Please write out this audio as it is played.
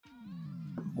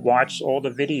watch all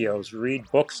the videos, read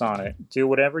books on it, do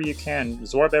whatever you can,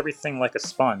 absorb everything like a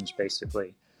sponge,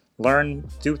 basically.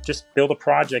 Just build a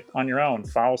project on your own,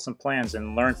 follow some plans,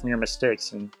 and learn from your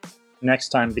mistakes. And next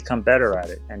time, become better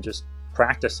at it, and just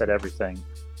practice at everything.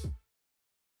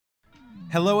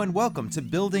 Hello and welcome to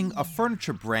Building a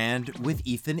Furniture Brand with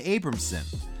Ethan Abramson,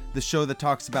 the show that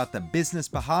talks about the business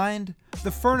behind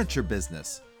the furniture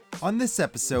business. On this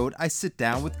episode, I sit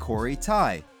down with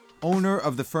Tighe, owner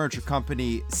of the furniture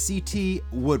company CT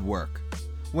Woodwork.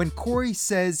 When Corey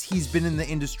says he's been in the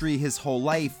industry his whole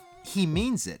life, he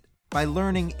means it. By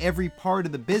learning every part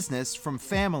of the business from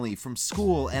family, from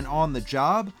school, and on the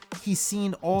job, he's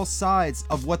seen all sides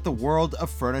of what the world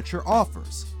of furniture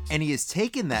offers. And he has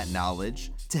taken that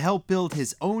knowledge to help build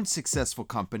his own successful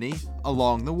company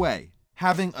along the way.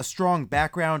 Having a strong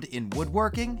background in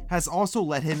woodworking has also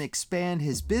let him expand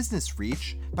his business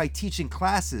reach by teaching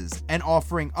classes and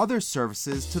offering other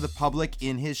services to the public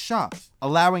in his shop,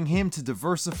 allowing him to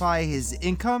diversify his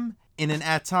income in an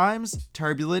at times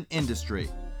turbulent industry.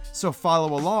 So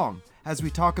follow along as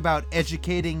we talk about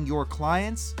educating your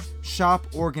clients, shop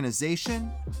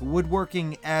organization,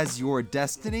 woodworking as your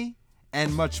destiny,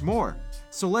 and much more.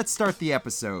 So let's start the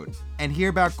episode and hear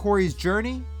about Corey's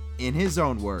journey in his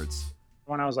own words.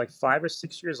 When I was like 5 or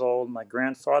 6 years old, my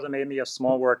grandfather made me a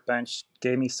small workbench,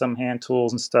 gave me some hand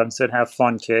tools and stuff, and said, "Have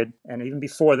fun, kid." And even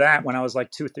before that, when I was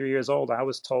like 2, 3 years old, I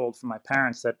was told from my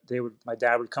parents that my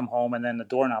dad would come home and then the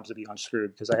doorknobs would be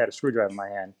unscrewed because I had a screwdriver in my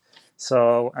hand.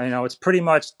 So, it's pretty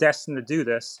much destined to do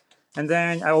this. And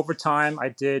then over time, I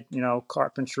did,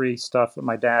 carpentry stuff with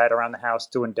my dad around the house,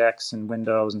 doing decks and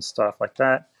windows and stuff like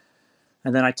that.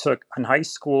 And then I took in high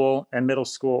school and middle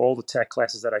school all the tech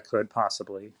classes that I could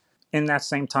possibly. In that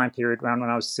same time period, around when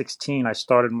I was 16, I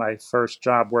started my first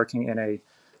job working in a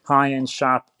high-end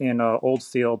shop in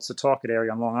Oldfield, Setauket area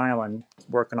on Long Island,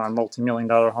 working on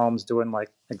multi-million-dollar homes, doing like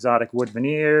exotic wood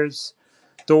veneers,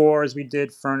 doors. We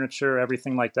did furniture,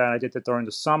 everything like that. I did that during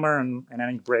the summer and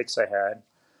any breaks I had.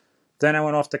 Then I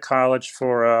went off to college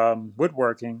for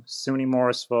woodworking, SUNY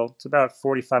Morrisville. It's about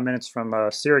 45 minutes from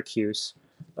Syracuse.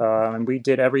 And we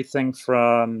did everything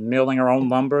from milling our own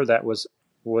lumber that was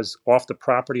off the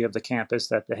property of the campus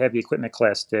that the heavy equipment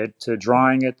class did, to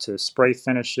drying it, to spray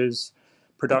finishes,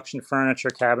 production furniture,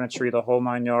 cabinetry, the whole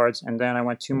 9 yards. And then I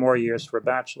went 2 more years for a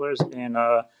bachelor's in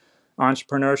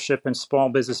entrepreneurship and small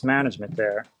business management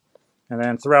there. And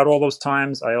then throughout all those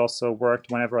times, I also worked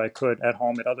whenever I could at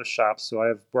home at other shops. So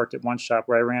I've worked at one shop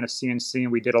where I ran a CNC,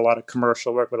 and we did a lot of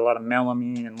commercial work with a lot of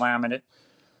melamine and laminate.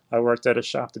 I worked at a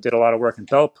shop that did a lot of work in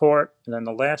Bellport. And then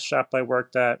the last shop I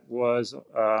worked at was,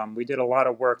 we did a lot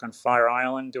of work on Fire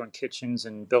Island, doing kitchens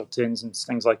and built-ins and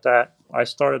things like that. I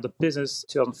started the business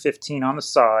in 2015 on the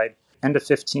side. End of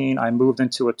 15, I moved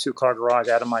into a 2-car garage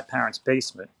out of my parents'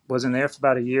 basement. Was in there for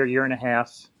about a year and a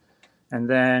half. And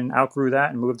then outgrew that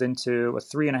and moved into a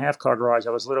 3.5-car garage. I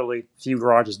was literally a few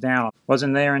garages down.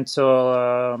 Wasn't there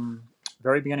until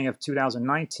very beginning of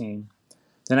 2019.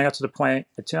 Then I got to the point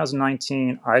in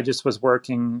 2019, I just was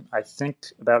working, I think,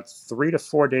 about 3 to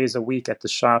 4 days a week at the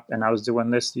shop, and I was doing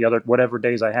this whatever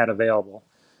days I had available.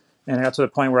 And I got to the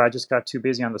point where I just got too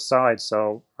busy on the side,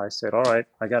 so I said, all right,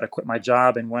 I got to quit my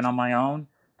job, and went on my own.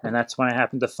 And that's when I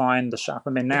happened to find the shop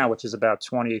I'm in now, which is about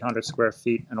 2,800 square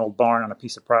feet, an old barn on a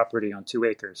piece of property on 2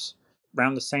 acres.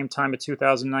 Around the same time of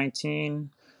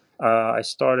 2019, I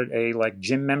started a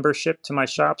gym membership to my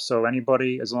shop. So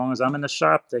anybody, as long as I'm in the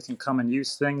shop, they can come and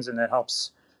use things, and it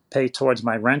helps pay towards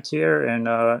my rent here. And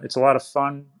it's a lot of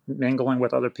fun mingling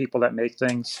with other people that make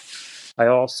things. I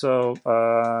also,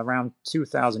 around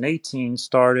 2018,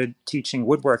 started teaching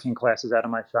woodworking classes out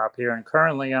of my shop here. And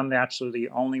currently, I'm actually the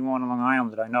only one on Long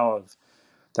Island that I know of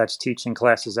that's teaching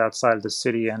classes outside of the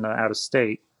city and out of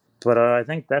state. But I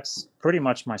think that's pretty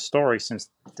much my story since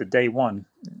the day one,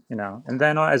 And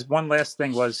then as one last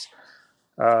thing was,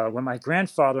 when my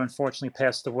grandfather unfortunately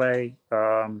passed away,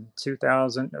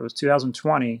 it was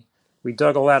 2020, we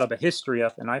dug a lot of a history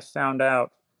up, and I found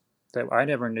out that I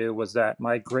never knew was that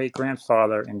my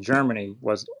great-grandfather in Germany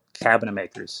was cabinet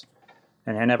makers,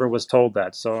 and I never was told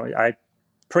that. So I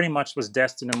pretty much was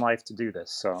destined in life to do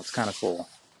this, so it's kind of cool.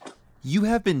 You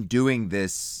have been doing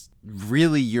this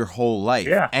really your whole life,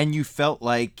 yeah. And you felt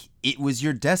like it was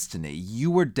your destiny. You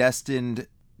were destined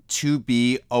to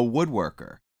be a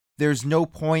woodworker. There's no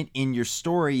point in your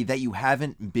story that you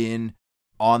haven't been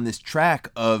on this track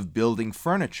of building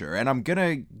furniture. And I'm going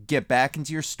to get back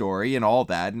into your story and all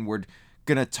that, and we're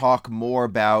going to talk more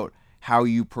about how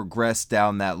you progress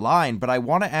down that line. But I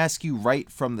want to ask you right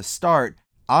from the start,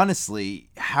 honestly,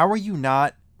 how are you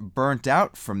not burnt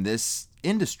out from this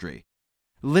industry?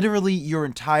 Literally your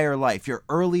entire life, your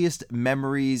earliest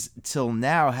memories till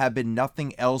now have been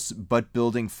nothing else but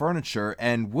building furniture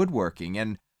and woodworking.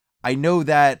 And I know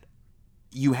that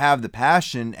you have the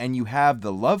passion and you have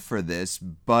the love for this,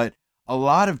 but a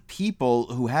lot of people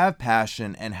who have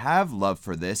passion and have love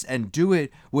for this and do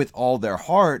it with all their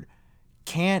heart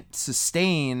can't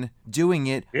sustain doing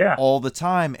it Yeah. all the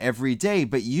time every day,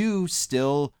 but you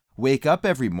still wake up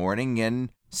every morning and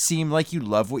seem like you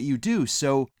love what you do.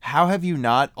 So how have you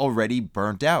not already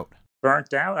burnt out?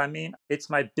 Burnt out. I mean, I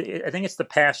think it's the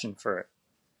passion for it.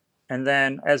 And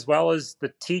then, as well as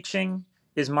the teaching,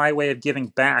 is my way of giving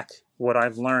back what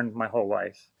I've learned my whole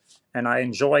life. And I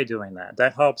enjoy doing that.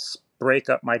 That helps break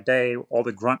up my day, all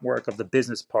the grunt work of the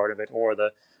business part of it, or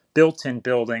the built in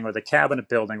building, or the cabinet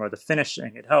building, or the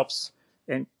finishing. It helps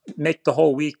and make the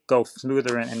whole week go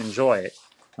smoother and enjoy it.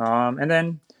 And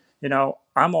then,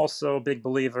 I'm also a big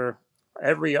believer.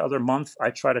 Every other month,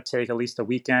 I try to take at least a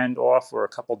weekend off or a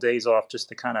couple days off just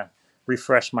to kind of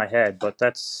refresh my head. But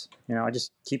that's, I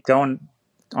just keep going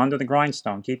under the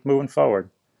grindstone, keep moving forward.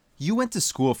 You went to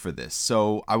school for this,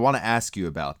 so I want to ask you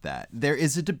about that. There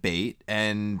is a debate,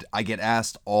 and I get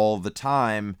asked all the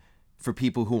time for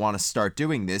people who want to start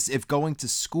doing this if going to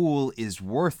school is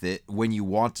worth it when you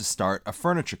want to start a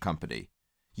furniture company.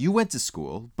 You went to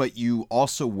school, but you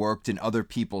also worked in other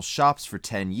people's shops for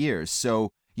 10 years, so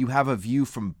you have a view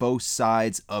from both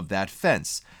sides of that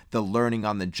fence, the learning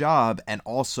on the job and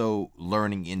also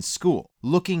learning in school.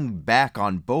 Looking back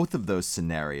on both of those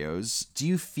scenarios, do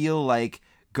you feel like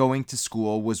going to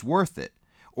school was worth it?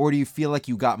 Or do you feel like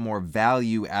you got more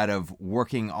value out of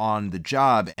working on the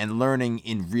job and learning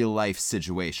in real life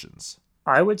situations?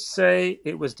 I would say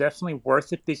it was definitely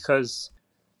worth it because,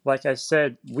 like I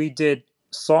said, we did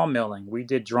sawmilling, we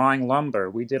did drying lumber,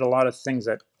 we did a lot of things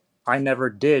that I never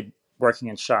did working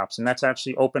in shops, and that's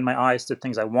actually opened my eyes to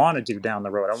things I want to do down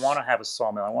the road. I want to have a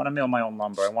sawmill. I want to mill my own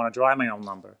lumber. I want to dry my own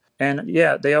lumber. And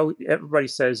yeah, everybody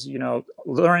says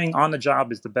learning on the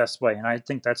job is the best way, and I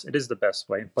think it is the best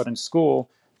way. But in school,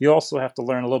 you also have to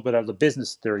learn a little bit of the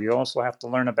business theory. You also have to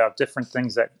learn about different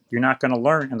things that you're not going to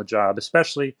learn in the job,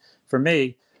 especially for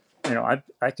me.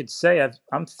 I could say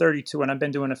I'm 32 and I've been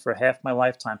doing it for half my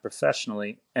lifetime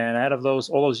professionally. And out of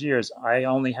all those years, I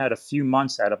only had a few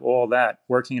months out of all that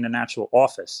working in an actual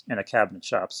office in a cabinet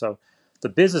shop. So the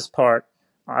business part,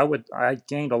 I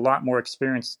gained a lot more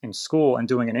experience in school and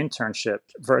doing an internship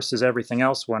versus everything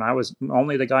else when I was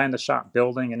only the guy in the shop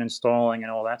building and installing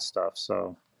and all that stuff.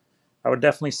 So I would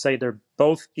definitely say they're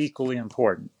both equally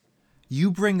important. You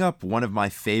bring up one of my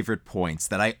favorite points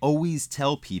that I always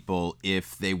tell people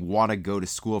if they want to go to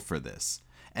school for this.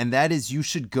 And that is you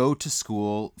should go to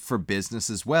school for business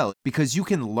as well, because you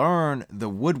can learn the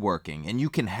woodworking and you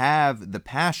can have the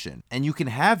passion and you can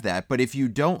have that. But if you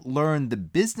don't learn the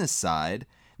business side,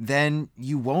 then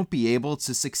you won't be able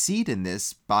to succeed in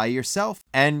this by yourself.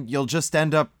 And you'll just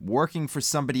end up working for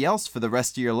somebody else for the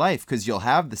rest of your life because you'll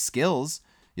have the skills.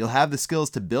 You'll have the skills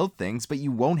to build things, but you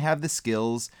won't have the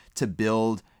skills to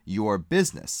build your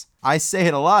business. I say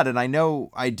it a lot, and I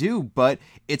know I do, but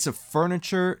it's a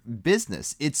furniture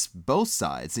business. It's both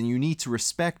sides, and you need to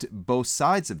respect both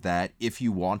sides of that if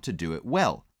you want to do it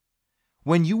well.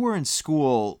 When you were in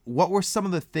school, what were some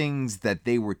of the things that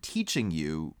they were teaching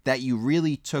you that you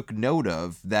really took note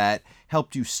of that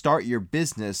helped you start your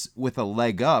business with a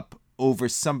leg up over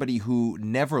somebody who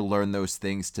never learned those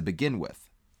things to begin with?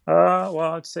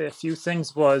 Well, I'd say a few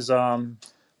things was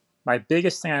my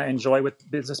biggest thing I enjoy with the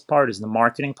business part is the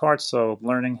marketing part. So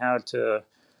learning how to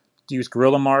use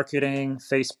guerrilla marketing,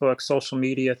 Facebook, social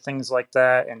media, things like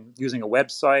that, and using a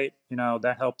website,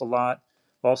 that helped a lot.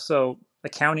 Also,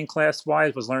 accounting class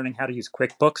wise was learning how to use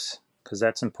QuickBooks because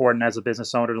that's important as a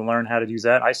business owner to learn how to use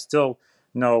that. I still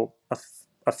know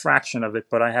a fraction of it,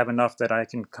 but I have enough that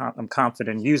I'm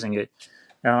confident in using it.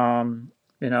 Um,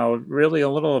 really a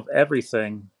little of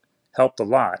everything helped a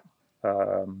lot.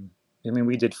 I mean,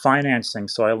 we did financing,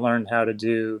 so I learned how to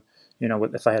do,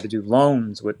 if I had to do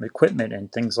loans with equipment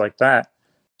and things like that.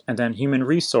 And then human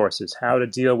resources, how to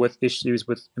deal with issues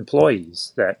with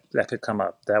employees that could come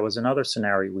up. That was another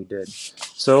scenario we did.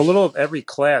 So a little of every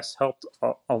class helped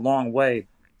a long way.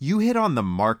 You hit on the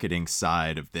marketing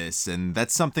side of this, and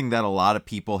that's something that a lot of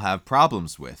people have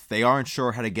problems with. They aren't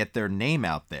sure how to get their name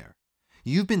out there.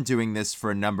 You've been doing this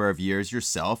for a number of years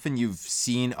yourself, and you've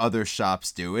seen other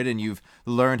shops do it, and you've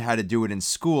learned how to do it in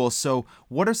school. So,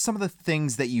 what are some of the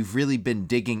things that you've really been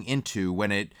digging into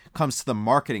when it comes to the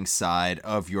marketing side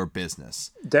of your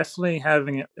business? Definitely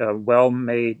having a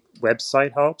well-made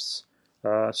website helps.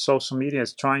 Social media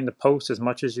is trying to post as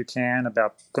much as you can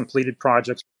about completed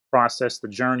projects, process, the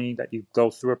journey that you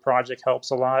go through a project helps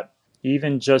a lot.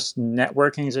 Even just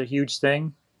networking is a huge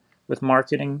thing with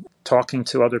marketing, talking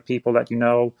to other people that you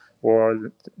know,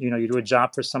 or you do a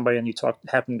job for somebody and you talk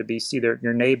happen to be see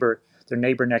your neighbor, their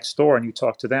neighbor next door, and you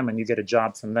talk to them and you get a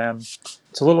job from them.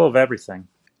 It's a little of everything.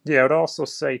 Yeah, I would also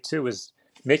say too is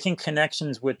making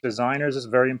connections with designers is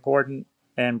very important,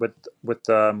 and with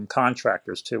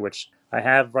contractors too, which I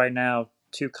have right now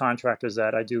two contractors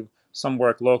that I do some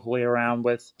work locally around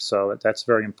with. So that's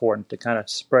very important to kind of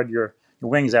spread your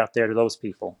wings out there to those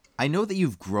people. I know that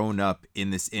you've grown up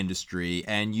in this industry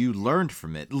and you learned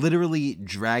from it, literally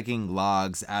dragging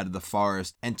logs out of the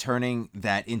forest and turning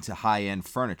that into high-end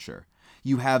furniture.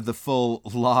 You have the full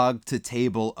log to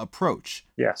table approach.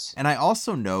 Yes. And I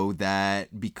also know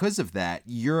that because of that,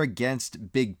 you're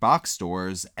against big box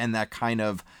stores and that kind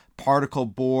of particle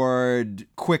board,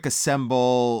 quick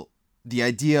assemble, the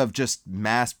idea of just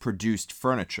mass produced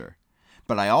furniture.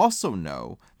 But I also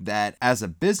know that as a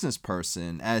business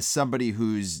person, as somebody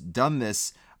who's done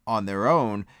this on their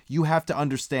own, you have to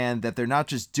understand that they're not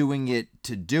just doing it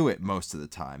to do it most of the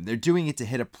time. They're doing it to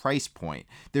hit a price point.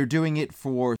 They're doing it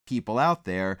for people out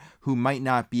there who might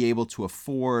not be able to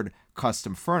afford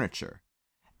custom furniture.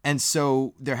 And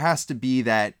so there has to be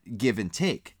that give and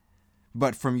take.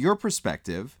 But from your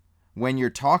perspective, when you're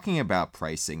talking about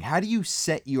pricing, how do you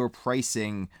set your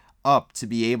pricing up to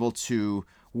be able to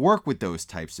work with those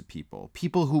types of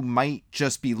people who might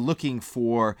just be looking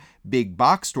for big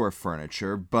box store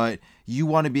furniture, but you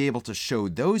want to be able to show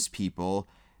those people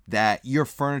that your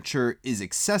furniture is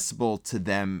accessible to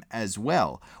them as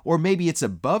well. Or maybe it's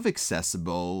above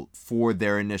accessible for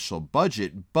their initial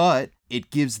budget, but it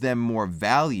gives them more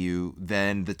value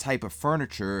than the type of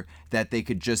furniture that they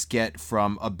could just get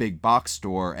from a big box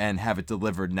store and have it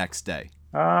delivered next day.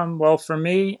 Well, for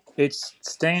me, it's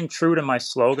staying true to my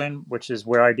slogan, which is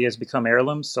where ideas become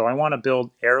heirlooms. So I want to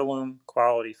build heirloom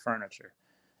quality furniture.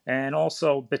 And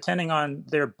also, depending on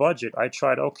their budget, I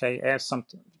try to, okay, ask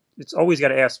something. It's always got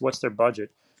to ask what's their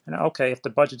budget. And okay, if the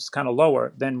budget's kind of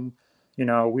lower, then,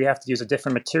 we have to use a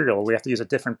different material. We have to use a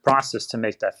different process to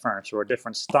make that furniture or a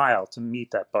different style to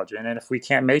meet that budget. And then if we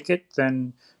can't make it,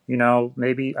 then,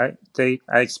 maybe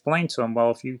I explain to them, well,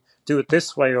 if you do it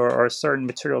this way or a certain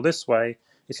material this way,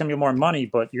 it's going to be more money,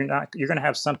 but you're going to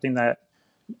have something that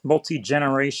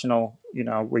multi-generational,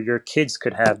 where your kids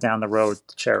could have down the road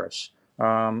to cherish.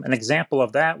 An example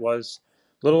of that was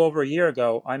a little over a year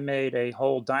ago, I made a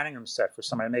whole dining room set for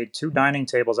somebody. I made 2 dining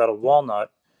tables out of walnut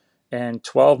and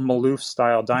 12 Maloof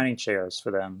style dining chairs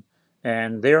for them.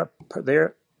 And they're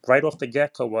right off the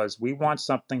get-go was, we want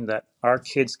something that our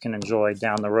kids can enjoy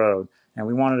down the road. And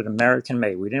we wanted it American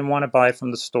made. We didn't want to buy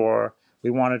from the store. We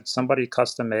wanted somebody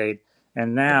custom made.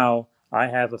 And now I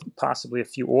have possibly a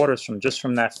few orders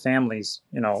from that families,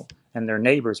 and their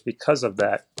neighbors because of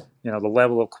that, the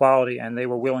level of quality. And they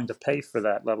were willing to pay for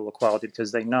that level of quality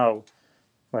because they know,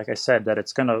 like I said, that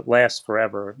it's going to last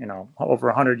forever. Over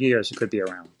 100 years it could be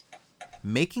around.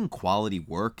 Making quality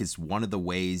work is one of the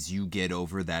ways you get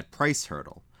over that price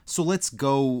hurdle. So let's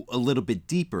go a little bit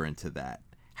deeper into that.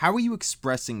 How are you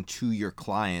expressing to your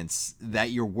clients that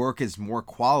your work is more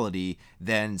quality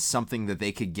than something that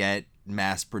they could get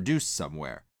mass produced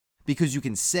somewhere? Because you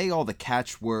can say all the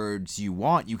catchwords you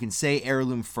want. You can say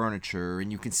heirloom furniture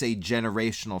and you can say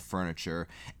generational furniture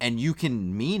and you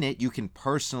can mean it. You can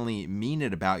personally mean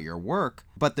it about your work,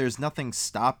 but there's nothing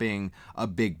stopping a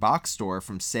big box store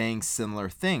from saying similar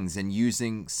things and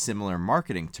using similar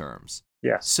marketing terms.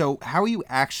 Yes. So how are you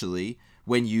actually,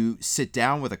 when you sit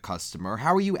down with a customer,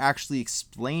 how are you actually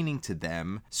explaining to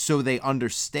them so they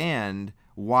understand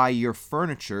why your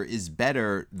furniture is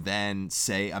better than,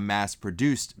 say, a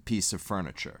mass-produced piece of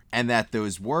furniture? And that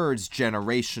those words,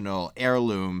 generational,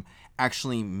 heirloom,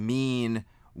 actually mean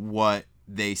what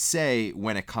they say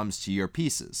when it comes to your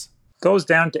pieces. Goes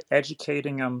down to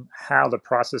educating them how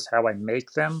I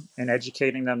make them, and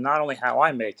educating them not only how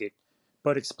I make it,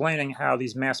 but explaining how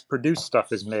these mass-produced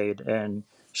stuff is made, and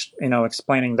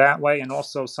explaining that way. And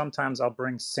also sometimes I'll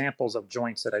bring samples of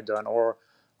joints that I've done, or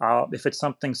if it's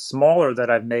something smaller that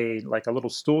I've made, like a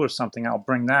little stool or something, I'll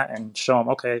bring that and show them,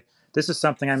 okay, this is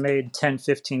something I made 10,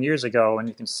 15 years ago, and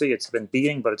you can see it's been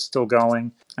beating, but it's still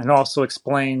going. And also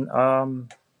explain,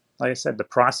 like I said, the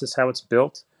process, how it's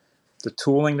built, the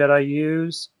tooling that I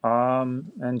use,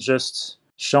 and just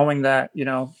showing that,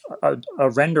 a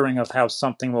rendering of how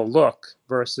something will look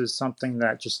versus something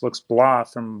that just looks blah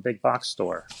from a big box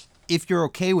store. If you're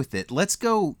okay with it, let's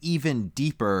go even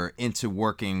deeper into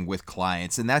working with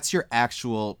clients, and that's your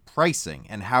actual pricing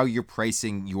and how you're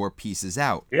pricing your pieces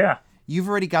out. Yeah. you've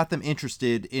already got them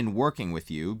interested in working with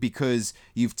you because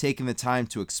you've taken the time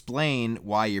to explain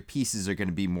why your pieces are going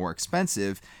to be more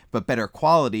expensive, but better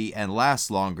quality and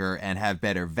last longer and have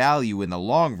better value in the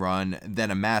long run than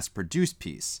a mass-produced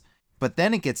piece. But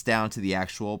then it gets down to the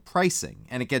actual pricing,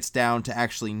 and it gets down to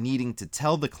actually needing to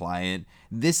tell the client,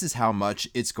 this is how much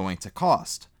it's going to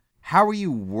cost. How are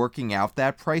you working out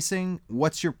that pricing?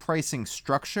 What's your pricing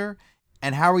structure?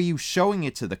 And how are you showing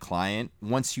it to the client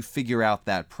once you figure out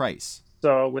that price?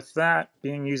 So with that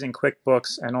being using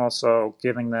QuickBooks and also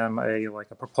giving them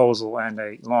a proposal and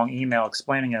a long email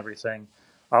explaining everything,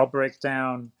 I'll break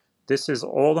down, this is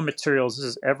all the materials, this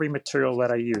is every material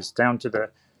that I use, down to the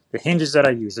hinges that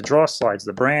I use, the draw slides,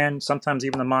 the brand, sometimes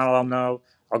even the model I'll know.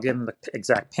 I'll give them the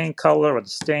exact paint color or the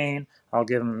stain. I'll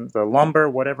give them the lumber,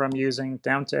 whatever I'm using,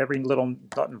 down to every little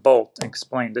nut and bolt, and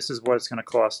explain this is what it's going to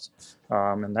cost,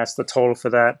 and that's the total for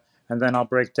that. And then I'll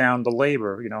break down the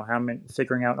labor, how many,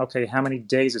 figuring out, okay, how many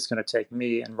days it's going to take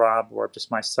me and Rob or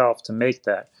just myself to make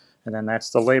that. And then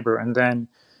that's the labor. And then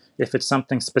if it's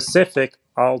something specific,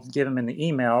 I'll give them in the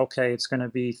email, okay, it's going to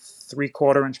be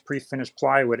 3/4 inch pre-finished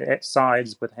plywood at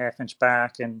sides with 1/2 inch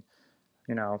back, and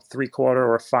 3/4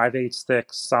 or 5/8 thick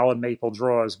solid maple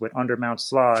drawers with undermount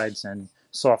slides and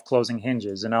soft closing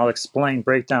hinges. And I'll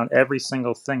break down every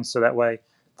single thing so that way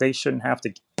they shouldn't have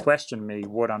to question me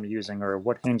what I'm using or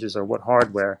what hinges or what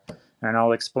hardware. And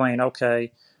I'll explain,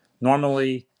 okay,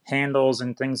 normally handles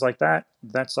and things like that,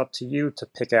 that's up to you to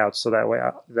pick out. So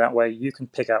that way you can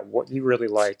pick out what you really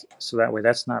like. So that way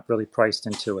that's not really priced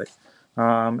into it.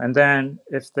 And then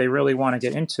if they really want to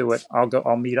get into it,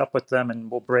 I'll meet up with them and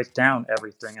we'll break down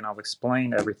everything and I'll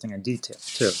explain everything in detail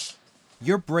too.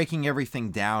 You're breaking everything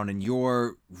down and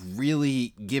you're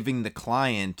really giving the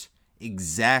client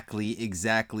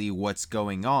exactly what's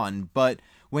going on. But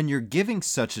when you're giving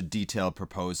such a detailed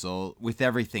proposal with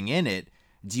everything in it,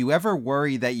 do you ever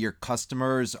worry that your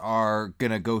customers are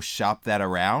going to go shop that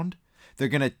around? They're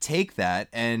going to take that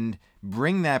and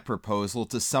bring that proposal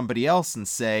to somebody else and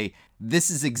say, this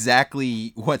is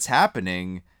exactly what's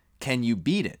happening. Can you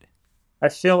beat it? I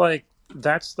feel like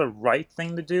that's the right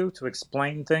thing to do, to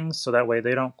explain things so that way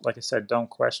they don't, like I said, don't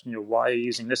question you why you're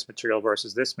using this material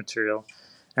versus this material.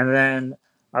 And then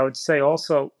I would say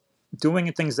also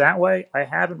doing things that way, I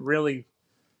haven't really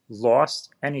lost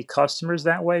any customers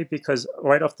that way because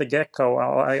right off the get-go,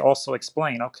 I also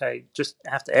explain, okay, just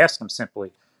have to ask them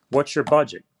simply, what's your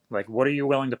budget? Like, what are you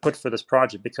willing to put for this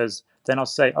project? Because then I'll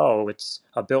say, oh, it's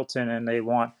a built-in and they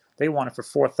want it for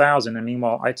 4,000, and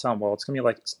meanwhile I tell them, well, it's gonna be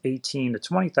like 18 to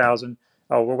 20,000.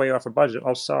 Oh, we're way off our budget.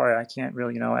 Oh, sorry, I can't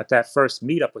really, at that first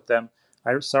meetup with them,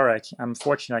 I'm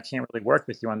unfortunate, I can't really work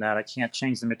with you on that. I can't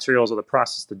change the materials or the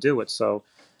process to do it. So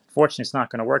fortunately, it's not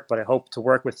going to work, but I hope to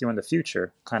work with you in the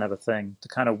future, kind of a thing, to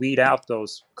kind of weed out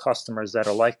those customers that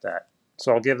are like that.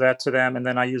 So I'll give that to them, and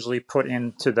then I usually put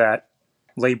into that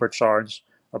labor charge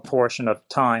a portion of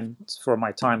time for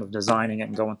my time of designing it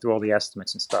and going through all the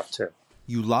estimates and stuff too.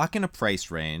 You lock in a price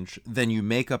range, then you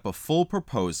make up a full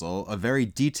proposal, a very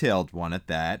detailed one at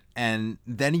that, and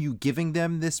then are you giving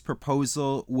them this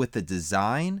proposal with a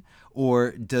design,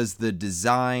 or does the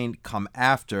design come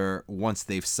after once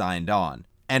they've signed on?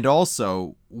 And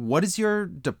also, what does your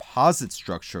deposit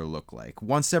structure look like?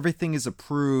 Once everything is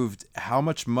approved, how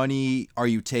much money are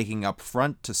you taking up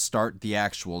front to start the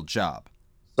actual job?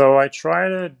 So I try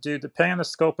to do, depending on the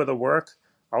scope of the work,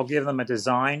 I'll give them a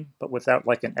design, but without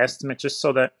like an estimate, just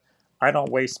so that I don't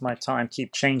waste my time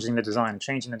keep changing the design.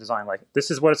 Like,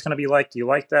 this is what it's going to be like. Do you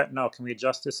like that? No. Can we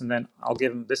adjust this? And then I'll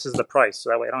give them, this is the price. So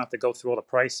that way I don't have to go through all the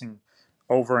pricing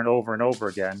over and over and over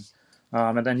again.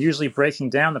 And then usually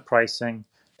breaking down the pricing,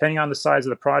 depending on the size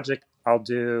of the project, I'll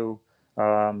do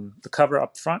the cover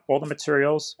up front, all the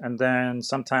materials, and then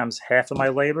sometimes half of my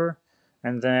labor,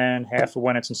 and then half of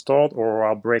when it's installed, or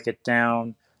I'll break it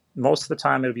down. Most of the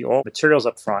time, it'll be all materials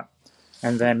up front,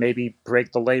 and then maybe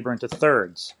break the labor into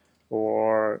thirds.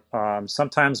 Or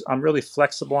sometimes I'm really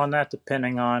flexible on that,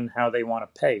 depending on how they want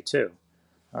to pay too.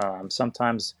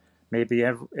 Sometimes maybe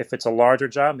if it's a larger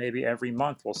job, maybe every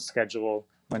month we'll schedule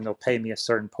when they'll pay me a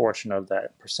certain portion of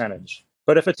that percentage.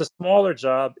 But if it's a smaller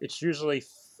job, it's usually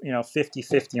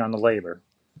 50-50 on the labor,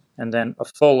 and then a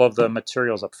full of the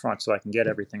materials up front so I can get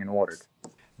everything in order.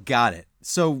 Got it.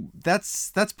 So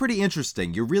that's pretty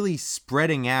interesting. You're really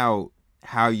spreading out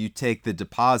how you take the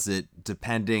deposit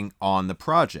depending on the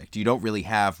project. You don't really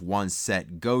have one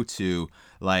set go-to,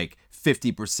 like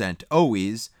 50%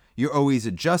 always. You're always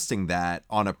adjusting that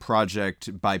on a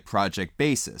project by project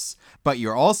basis. But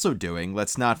you're also doing,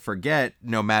 let's not forget,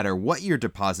 no matter what your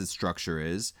deposit structure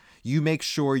is, you make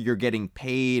sure you're getting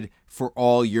paid for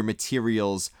all your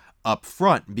materials up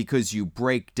front because you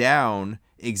break down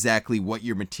exactly what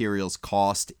your materials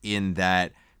cost in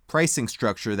that pricing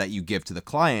structure that you give to the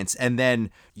clients. And then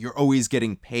you're always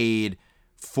getting paid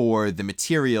for the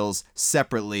materials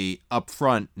separately up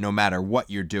front, no matter what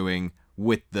you're doing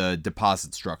with the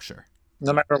deposit structure.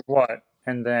 No matter what,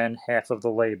 and then half of the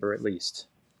labor at least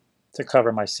to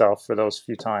cover myself for those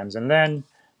few times. And then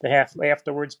the half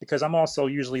afterwards, because I'm also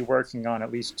usually working on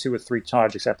at least 2 or 3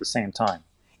 projects at the same time.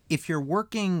 If you're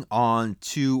working on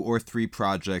 2 or 3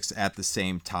 projects at the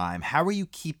same time, how are you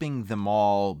keeping them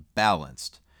all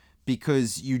balanced?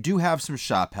 Because you do have some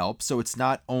shop help, so it's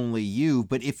not only you,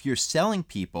 but if you're selling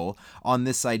people on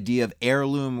this idea of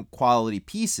heirloom quality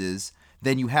pieces,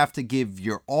 then you have to give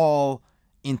your all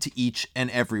into each and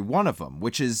every one of them,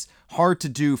 which is hard to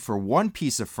do for one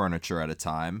piece of furniture at a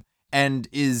time, and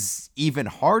is even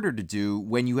harder to do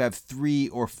when you have 3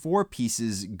 or 4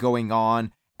 pieces going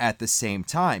on at the same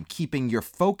time, keeping your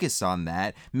focus on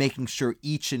that, making sure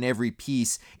each and every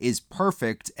piece is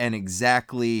perfect and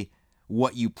exactly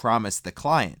what you promised the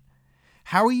client.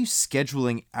 How are you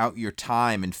scheduling out your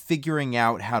time and figuring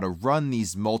out how to run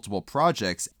these multiple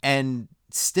projects and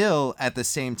still at the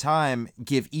same time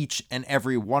give each and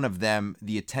every one of them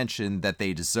the attention that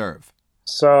they deserve?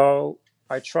 So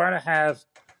I try to have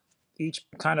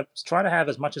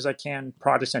as much as I can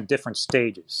projects in different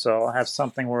stages. So I'll have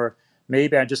something where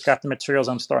maybe I just got the materials,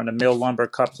 I'm starting to mill lumber,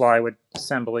 cut plywood,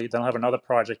 assembly. Then I'll have another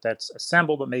project that's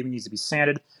assembled but maybe needs to be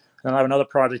sanded. Then I'll have another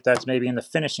project that's maybe in the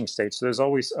finishing stage. So there's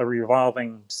always a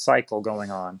revolving cycle going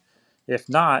on. If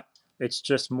not, it's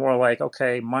just more like,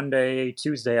 okay, Monday,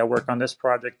 Tuesday, I work on this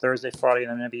project, Thursday, Friday,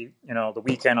 and then maybe, the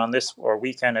weekend on this, or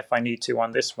weekend if I need to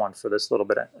on this one for this little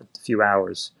bit, a few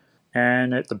hours.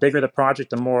 And the bigger the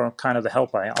project, the more kind of the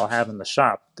help I'll have in the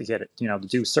shop to get it, to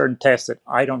do certain tasks that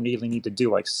I don't really need to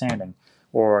do, like sanding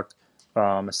or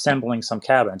assembling some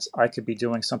cabinets. I could be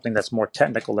doing something that's more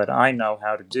technical that I know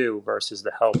how to do versus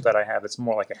the help that I have. It's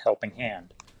more like a helping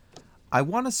hand. I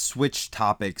want to switch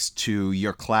topics to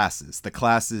your classes, the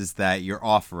classes that you're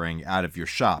offering out of your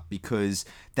shop, because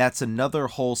that's another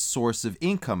whole source of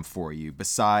income for you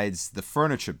besides the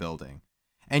furniture building.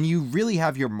 And you really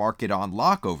have your market on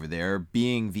lock over there,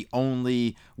 being the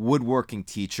only woodworking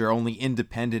teacher, only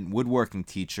independent woodworking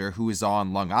teacher who is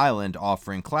on Long Island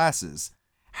offering classes.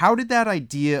 How did that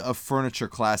idea of furniture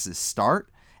classes start?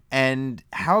 And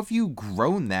how have you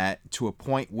grown that to a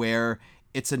point where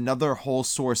it's another whole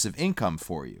source of income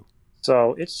for you?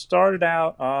 So it started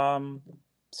out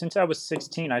since I was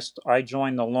 16. I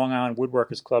joined the Long Island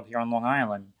Woodworkers Club here on Long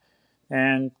Island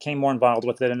and became more involved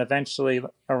with it. And eventually,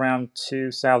 around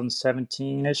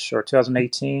 2017-ish or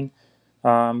 2018,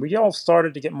 we all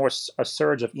started to get a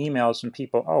surge of emails from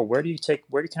people. Oh, where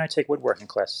can I take woodworking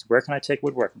classes? Where can I take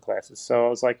woodworking classes? So I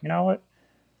was like, you know what?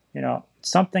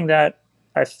 Something that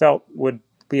I felt would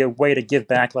be a way to give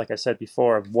back, like I said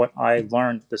before, of what I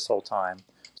learned this whole time.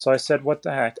 So I said, what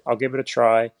the heck? I'll give it a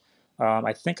try.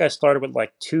 I think I started with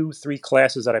like 2, 3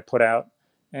 classes that I put out,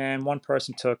 and one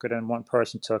person took it, and one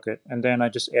person took it, and then I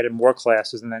just added more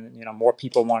classes, and then more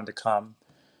people wanted to come,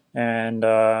 and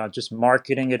just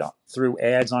marketing it through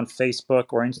ads on Facebook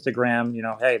or Instagram.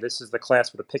 Hey, this is the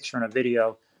class with a picture and a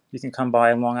video. You can come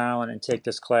by Long Island and take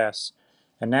this class.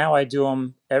 And now I do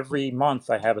them every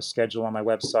month. I have a schedule on my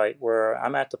website where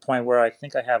I'm at the point where I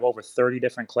think I have over 30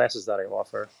 different classes that I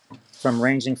offer,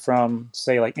 ranging from,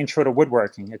 say, like intro to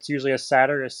woodworking. It's usually a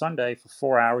Saturday or Sunday for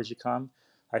 4 hours. You come,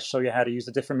 I show you how to use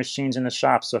the different machines in the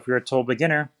shop. So if you're a total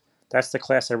beginner, that's the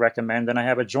class I recommend. Then I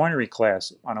have a joinery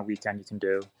class on a weekend you can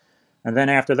do. And then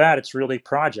after that, it's really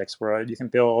projects where you can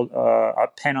build a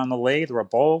pen on the lathe or a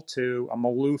bowl to a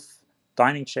Maloof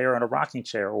dining chair and a rocking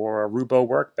chair or a Roubo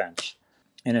workbench.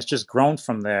 And it's just grown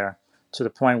from there to the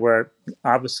point where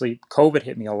obviously COVID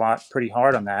hit me a lot, pretty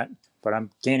hard on that, but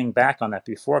I'm gaining back on that.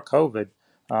 Before COVID,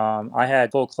 I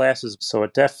had full classes, so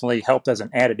it definitely helped as an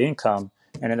added income.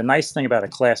 And the nice thing about a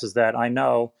class is that I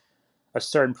know a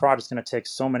certain project is going to take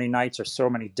so many nights or so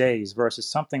many days versus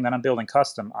something that I'm building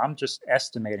custom. I'm just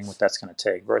estimating what that's going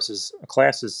to take versus a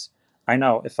class is, I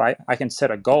know if I can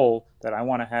set a goal that I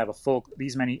want to have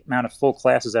these many amount of full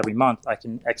classes every month, I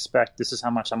can expect this is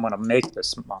how much I'm going to make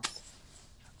this month.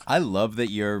 I love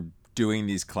that you're doing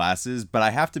these classes, but I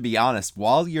have to be honest,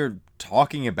 while you're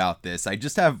talking about this, I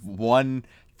just have one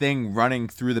thing running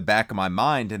through the back of my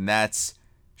mind, and that's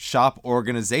shop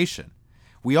organization.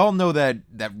 We all know that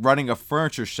running a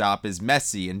furniture shop is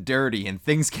messy and dirty and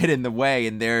things get in the way,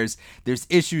 and there's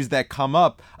issues that come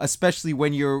up, especially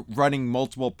when you're running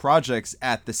multiple projects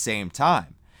at the same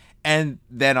time. And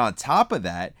then on top of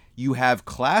that, You have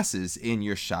classes in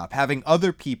your shop, having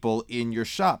other people in your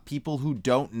shop, people who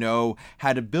don't know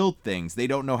how to build things. They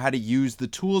don't know how to use the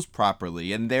tools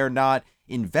properly, and they're not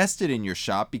invested in your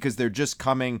shop because they're just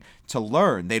coming to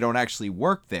learn. They don't actually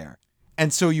work there.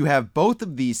 And so you have both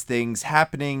of these things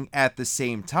happening at the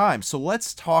same time. So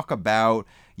let's talk about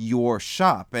your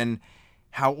shop and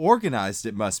how organized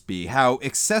it must be, how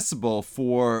accessible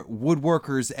for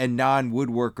woodworkers and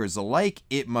non-woodworkers alike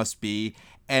it must be,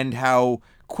 and how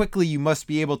quickly you must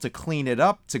be able to clean it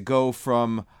up to go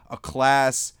from a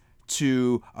class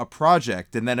to a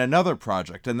project, and then another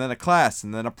project, and then a class,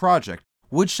 and then a project.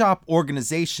 Woodshop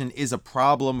organization is a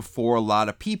problem for a lot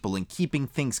of people, and keeping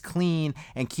things clean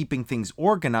and keeping things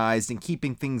organized and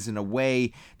keeping things in a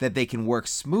way that they can work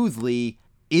smoothly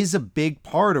is a big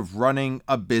part of running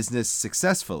a business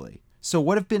successfully. So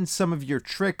what have been some of your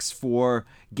tricks for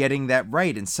getting that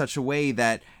right in such a way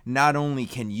that not only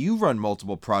can you run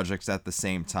multiple projects at the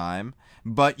same time,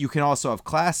 but you can also have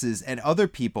classes and other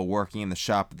people working in the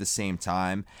shop at the same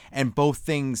time, and both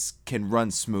things can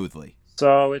run smoothly?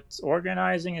 So it's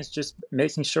organizing is just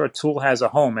making sure a tool has a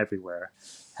home everywhere.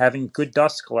 Having good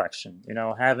dust collection,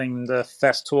 having the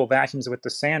Festool vacuums with the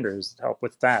sanders help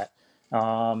with that.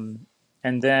 Um,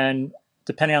 and then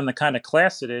depending on the kind of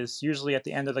class it is, usually at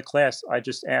the end of the class, I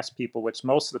just ask people, which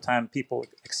most of the time people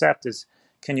accept, is,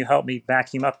 can you help me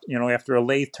vacuum up, after a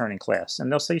lathe turning class?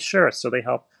 And they'll say, sure. So they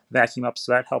help vacuum up.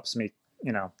 So that helps me,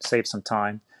 save some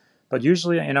time. But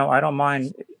usually, I don't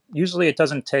mind. Usually it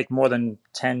doesn't take more than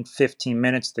 10, 15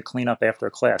 minutes to clean up after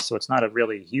a class. So it's not a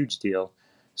really huge deal.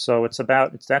 So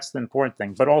that's the important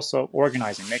thing. But also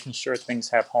organizing, making sure things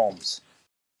have homes.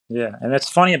 Yeah, and it's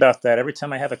funny about that. Every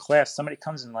time I have a class, somebody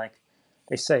comes in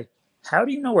they say, how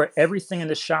do you know where everything in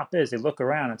the shop is? They look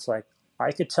around. It's like,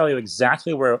 I could tell you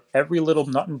exactly where every little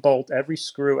nut and bolt, every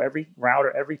screw, every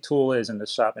router, every tool is in the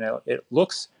shop. And it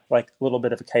looks like a little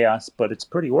bit of a chaos, but it's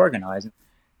pretty organized.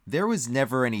 There was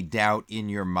never any doubt in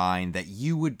your mind that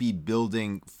you would be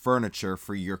building furniture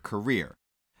for your career.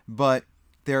 But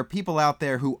there are people out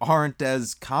there who aren't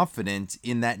as confident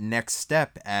in that next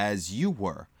step as you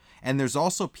were. And there's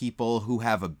also people who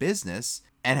have a business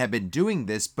and have been doing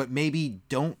this, but maybe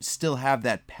don't still have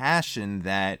that passion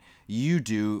that you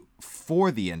do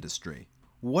for the industry.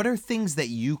 What are things that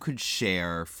you could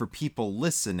share for people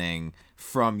listening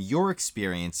from your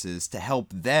experiences to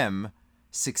help them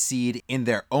succeed in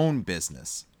their own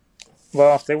business?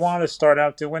 Well, if they wanted to start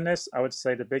out doing this, I would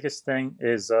say the biggest thing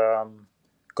is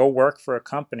go work for a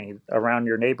company around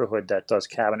your neighborhood that does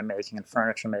cabinet making and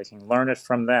furniture making. Learn it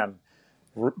from them.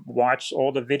 Watch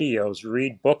all the videos,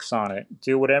 read books on it,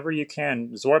 do whatever you can,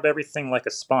 absorb everything like a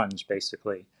sponge,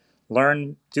 basically.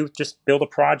 Just build a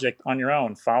project on your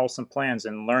own, follow some plans,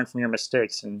 and learn from your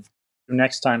mistakes, and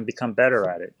next time become better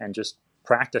at it, and just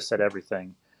practice at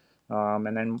everything.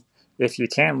 And then if you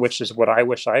can, which is what I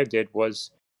wish I did,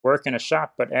 was work in a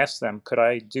shop, but ask them, could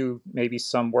I do maybe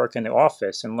some work in the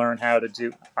office and learn how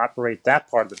to operate that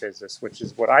part of the business, which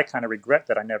is what I kind of regret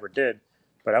that I never did.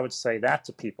 But I would say that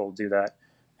to people, do that.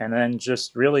 And then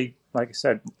just really, like I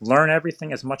said, learn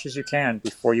everything as much as you can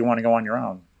before you want to go on your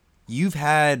own. You've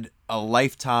had a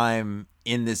lifetime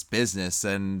in this business,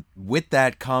 and with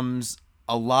that comes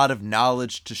a lot of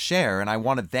knowledge to share. And I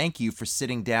want to thank you for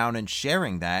sitting down and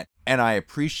sharing that. And I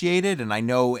appreciate it. And I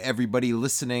know everybody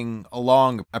listening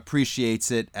along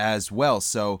appreciates it as well.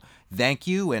 So thank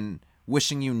you, and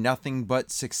wishing you nothing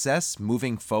but success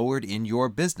moving forward in your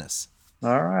business.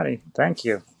 All righty. Thank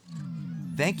you.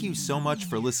 Thank you so much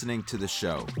for listening to the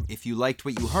show. If you liked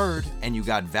what you heard and you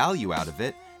got value out of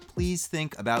it, please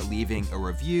think about leaving a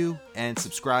review and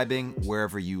subscribing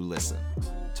wherever you listen.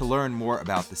 To learn more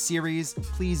about the series,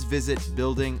 please visit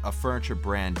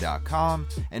buildingafurniturebrand.com,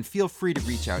 and feel free to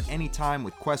reach out anytime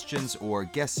with questions or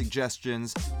guest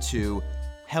suggestions to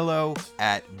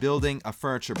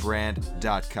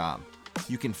hello@buildingafurniturebrand.com.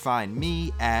 You can find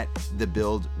me at The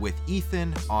Build with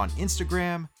Ethan on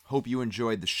Instagram. Hope you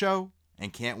enjoyed the show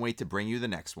and can't wait to bring you the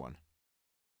next one.